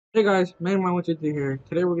Hey guys, Man123 here.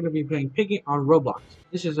 Today we're going to be playing Piggy on Roblox.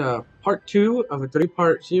 This is part 2 of a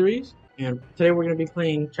 3-part series, and today we're going to be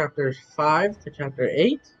playing chapters 5 to chapter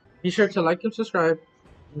 8. Be sure to like and subscribe,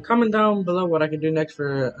 and comment down below what I can do next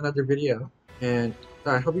for another video. And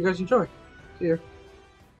I hope you guys enjoy. See ya.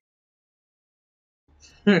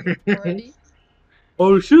 Already?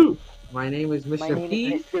 Oh shoot! My name is Mr. My name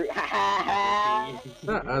P. is Mr.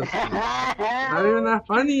 Not even that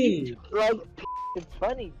funny. Like, it's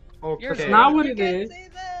funny. Okay. That's not what You it can't is. say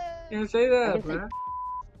that. Can't say I that, can say bruh.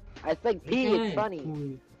 I said P, it's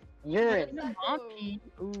funny. Urine.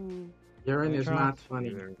 Ooh. Urine is not funny.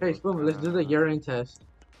 Hey, Spoomp, let's do the urine test.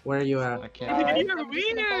 Where are you at? I can't. Alright. You're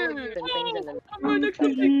weird.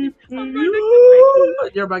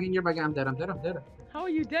 You're bugging. I'm dead. How are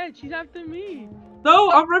you dead? She's after me.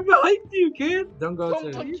 No, I'm right behind you, kid. Don't go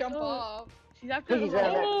Don't to. jump off. She's after me. Please,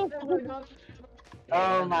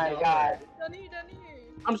 Oh my god. Danny.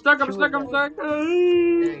 I'm stuck. There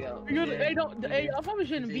you go. Hey, I probably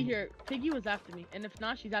shouldn't be here. Piggy was after me, and if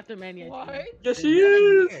not, she's after Manny. Why? Yes, she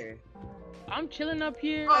is. I'm chilling up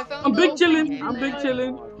here. I found I'm big little chillin'. Piggy I'm big there.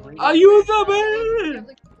 chillin'. Are you the You man? have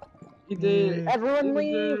the- He did. Everyone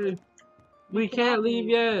leave. We can't leave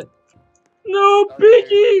yet. No,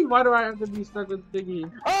 Piggy. Why do I have to be stuck with Piggy?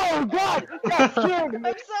 Oh god! That scared me.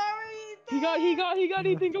 I'm sorry. He got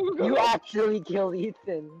Ethan. Go. You actually killed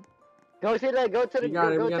Ethan. Go to the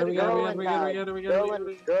girl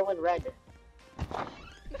in red.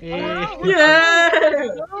 Yeah.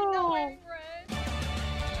 No, I'm red.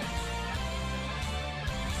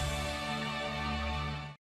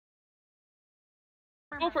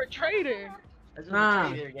 Go for traitor. Nah.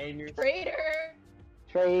 Traitor.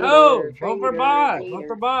 Traitor. Oh, vote for traitor, bot. traitor. Vote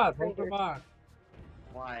for bot. Vote for bot.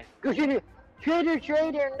 Why? Go traitor,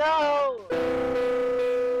 no!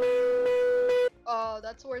 Oh,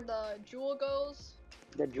 that's where the jewel goes.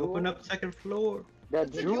 The jewel? Open up second floor. The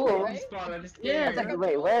It's a jewel? jewel, right? Yeah.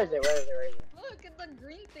 Wait, where is it? Look at the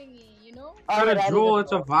green thingy, you know? It's not a jewel,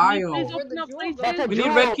 it's a vial. Please Where open the up jewel places. That's a We need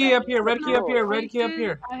jewel. red key up here, red key up here, red key up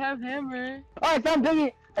here. I have hammer. Oh, I found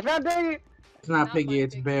Piggy! It's not Not Piggy, my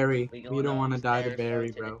it's Piggy. Barry. We You going don't want to die to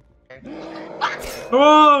upstairs, Barry, go to bro.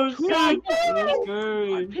 Oh, God, shit! That's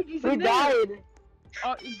Barry. Piggy's Who in there. died?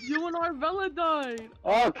 You and Arvella died.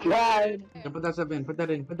 Oh god. Yeah, put that stuff in, put that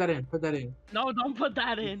in. No, don't put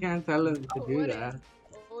that You in. can't tell him to Oh, do what that.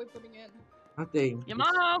 What are we putting in? Nothing. Your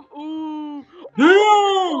mom. Ooh.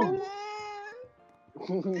 Damn!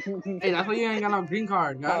 Hey, that's why you ain't got no green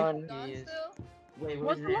card, guys. Gone. Gone still? Wait,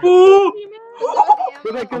 What's where's the that? Ooh!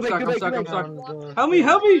 Go back, I'm go back. stuck. Help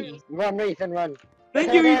me! Run, Ethan, run.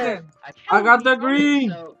 Thank you, Ethan. I got the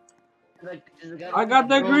green. I got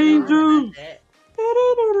the green juice.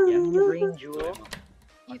 Green jewel.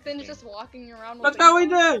 Ethan's just walking around with That's the how we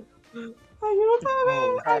gun. did.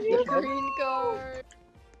 The green card.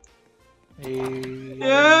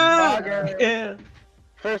 Yeah. Yeah.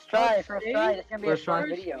 First try. This is gonna be a First try. short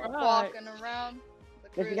video. Walking around.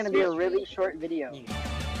 This is gonna be a really short video.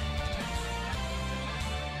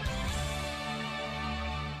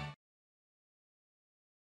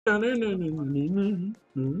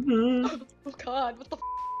 Oh god, what the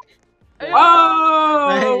f?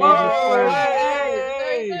 Oh!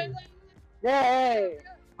 Hey. Yay!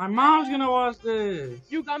 My mom's gonna watch this.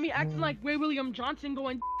 You got me acting like Ray William Johnson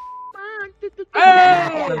going. Hey!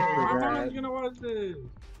 My mom's gonna watch this.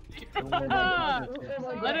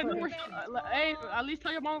 Let it know we're hey, at least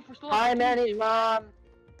tell your mom if we're still. Hi, Manny's mom.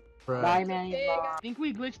 Bruh. Bye, Manny's Hey, mom. I think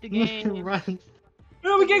we glitched the game. Run.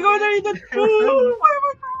 No, we can't go in there. Ethan. Ooh, why am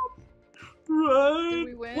I Did Run.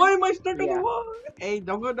 we win? Why am I stuck on Yeah. the wall? Hey,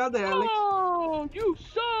 don't go down there, Alex. Oh, you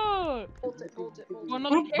suck! Hold it. Well, no,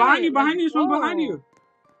 Swoop, the behind you, carrot, behind you, let's Swoop, go. behind you.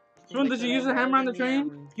 Swoop, did you use the hammer on the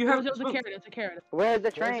train? You have It's a carrot. It's a carrot. Where's the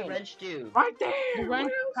Where's the train? wrench do? right The there. wrench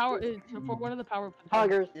Where else? power is for one of the power.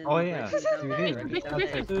 Huggers. Oh yeah.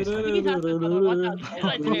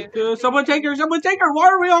 Someone take her. Why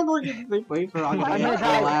are we all going to the same place? We're all gonna I'm get gonna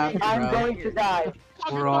die. collapsed, I'm bro. going to die.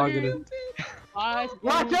 We're all gonna.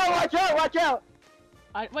 Watch out!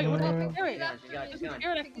 Wait, what happened? Piggy's Carrot. after me.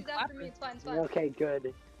 Carrot. Piggy's after me. It's fine. Okay,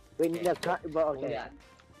 good. We need a but okay.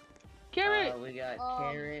 Carrot. We got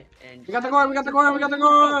carrot and. We got the coin.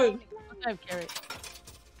 I have carrot.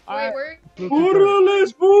 Wait, Alright. where? Orale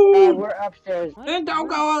spoon. We're upstairs. Then don't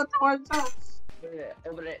go out towards us.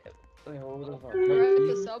 Over there. Wait, hold on. We're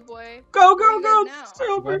at the subway. Go. Where you guys now?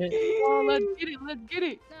 Silver What? key. Oh, let's get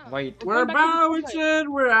it. No. Wait. We're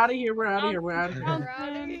bouncing. We're out of here. We're out of here.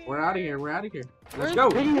 Let's go.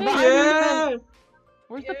 Piggy's behind Yeah.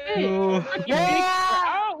 Where's the Yeah. pig? Oh.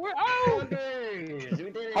 Yeah! We're out. We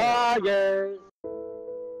did it. Huggers.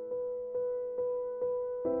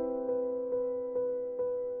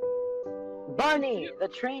 Bunny, the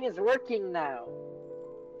train is working now.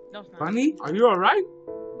 No, it's not. Bunny, are you alright?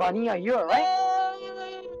 Bunny, are you alright?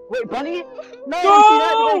 Wait, Bunny? No, No! she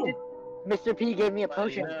activated. Mr. P gave me a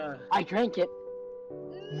potion. I drank it.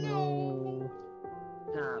 No.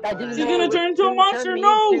 I didn't She's know gonna it turn into a would monster, turn me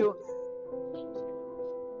no! into-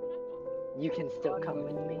 You can still come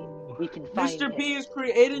with me. We can find Mr. him. P is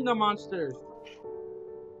creating the monsters.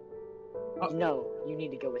 No, you need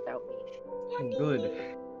to go without me. Good.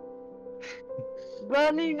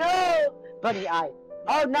 Bunny, no! Bunny,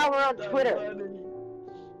 Oh, now we're on Twitter.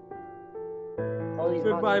 All these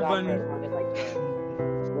Goodbye, monsters Bunny. out there as long as I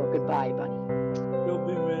can. Well, goodbye, Bunny. You'll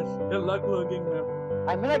be missed. Good luck looking, man.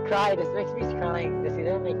 I'm gonna cry. This makes me crying. This is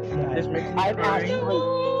gonna make me cry. This makes me I'm crying.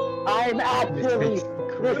 I'm actually.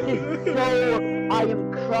 This is so. I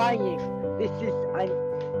am crying. This is. I'm.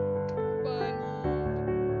 Bunny.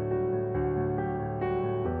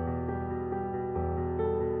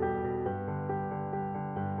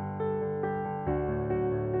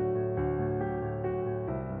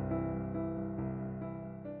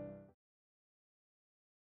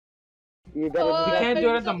 You better. Oh, We I can't thought do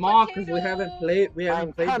it you at the said mall because we potato. haven't played. We I'm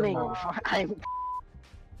haven't played the coming. mall. I'm.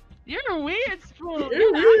 You're weird, Spoomp.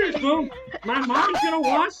 You're weird, Spoomp. My mom's gonna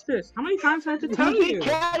watch this. How many times I have to tell You you? can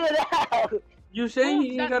cut it out. You say Oh, you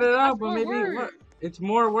can that- cut it out, that's but more maybe work. what? It's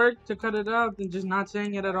more work to cut it out than just not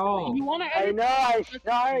saying it at all. You wanna I edit? know. I'm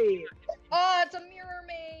sorry. Oh, it's a mirror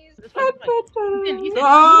maze. This way, this way. He's in-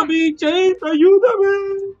 Zombie chase,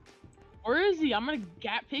 ayúdame! Where is he? I'm gonna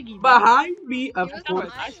gap Piggy. bro. Behind me, of He was course.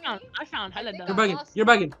 behind I sound hella I think dumb. You're I bugging. lost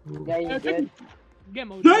You're him. bugging. Yeah, you did. Get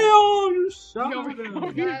Mojo. Damn, you shot Yo,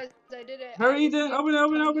 him. Guys, I did it. Hurry, I then. escaped Open it,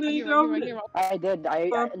 open it, Tony. open it. Right You here, can right open here, it. right I did. No,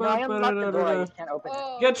 I unlocked the door. I just can't open it.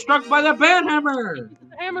 Oh, Get struck by the band hammer. here.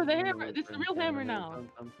 The hammer, the hammer. This is the real hammer now.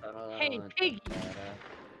 Hey, Piggy.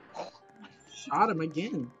 Shot him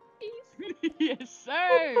again. Yes, sir.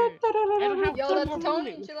 I don't have Yo, two that's more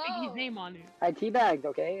Tony, bullets with chill Piggy's out. name on it. I teabagged.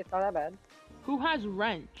 Okay, it's not that bad. Who has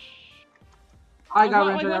wrench? I got Oh,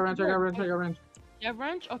 wrench, I wait, got wait, wrench, I got wrench, I got wrench. You have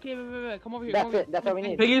wrench? Okay, wait. Come over here. That's come over it. That's what we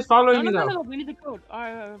need. Piggy's following me No, though. we need the code.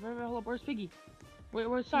 Alright, hold up. Where's Piggy?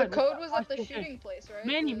 Where's The side? code was at the Okay. shooting place, right?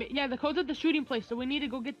 Man, yeah, the code's at the shooting place, so we need to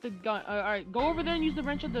go get the gun. Alright, go over there and use the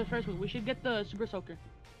wrench of the first one. We should get the super soaker.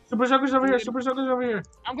 Super Soaker's over here, Super Soaker's over here.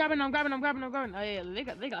 I'm grabbing. Oh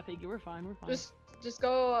yeah, they got Piggy. We're fine. Just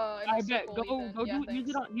go. In a I bet. circle, Go. Ethan. Go. Yeah, Use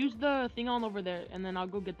it. thanks. Use the thing on over there, and then I'll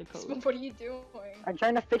go get the code. Spoomp, what are you doing? I'm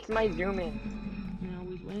trying to fix my zoom in. You know,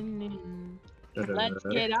 we winning. Let's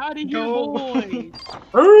get out of here, Go. boys.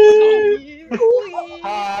 Hurry! Please,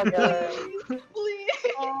 Hogger. please.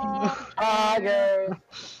 Hogger.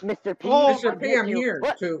 Mr. P. Oh, Mr. Mr. P, I'm here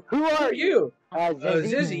What? to. Who Who are are you? you?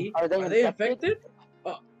 Zizzy. Zizzy. Are they infected?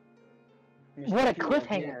 What a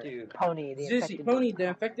cliffhanger. Pony, the Zizzy, infected. Pony, the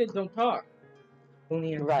infected don't talk.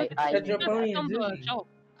 Pony and Right, I- Pedro, Pony, On and the Zizzy. shelf.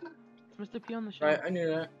 Mr. P on the shelf. Right, I knew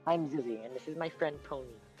that. I'm Zizzy, and this is my friend Pony.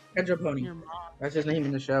 Pedro Pony. Your mom. That's his name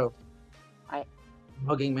in the show. I-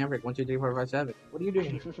 Hugging Maverick 1, 2, 3, 4, 5, 7. What are you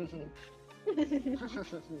doing? We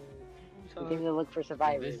came to look for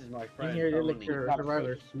survivors. This is my In friend. here, you look Tony. for Got a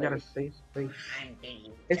survivors. safe You got a place. safe place.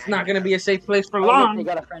 It's not gonna be a safe place for Oh, look, they long.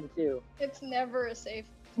 got a friend too. It's never a safe.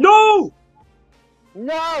 No!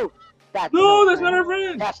 No! That's No, that's friend. not our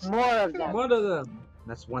friend. That's more of them. One of them.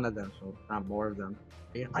 That's one of them, so not more of them.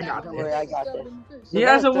 Yeah, I got Don't worry, I this. got this. He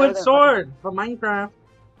has a They're wood the sword from Minecraft.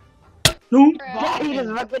 Boom. Yeah, he just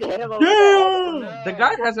fucking hit him over Damn! The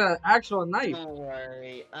guy has an actual knife. Don't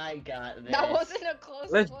worry, I got this. That wasn't a close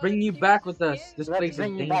Let's one. bring you He back was with us. scared. This Let's place is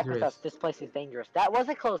bring you back with us. dangerous. This place is dangerous. That was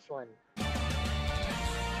a close one.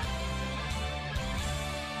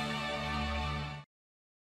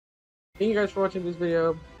 Thank you guys for watching this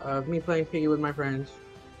video of me playing Piggy with my friends.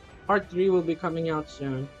 Part 3 will be coming out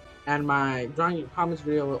soon. And my drawing comments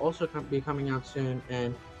video will also be coming out soon.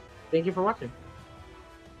 And thank you for watching.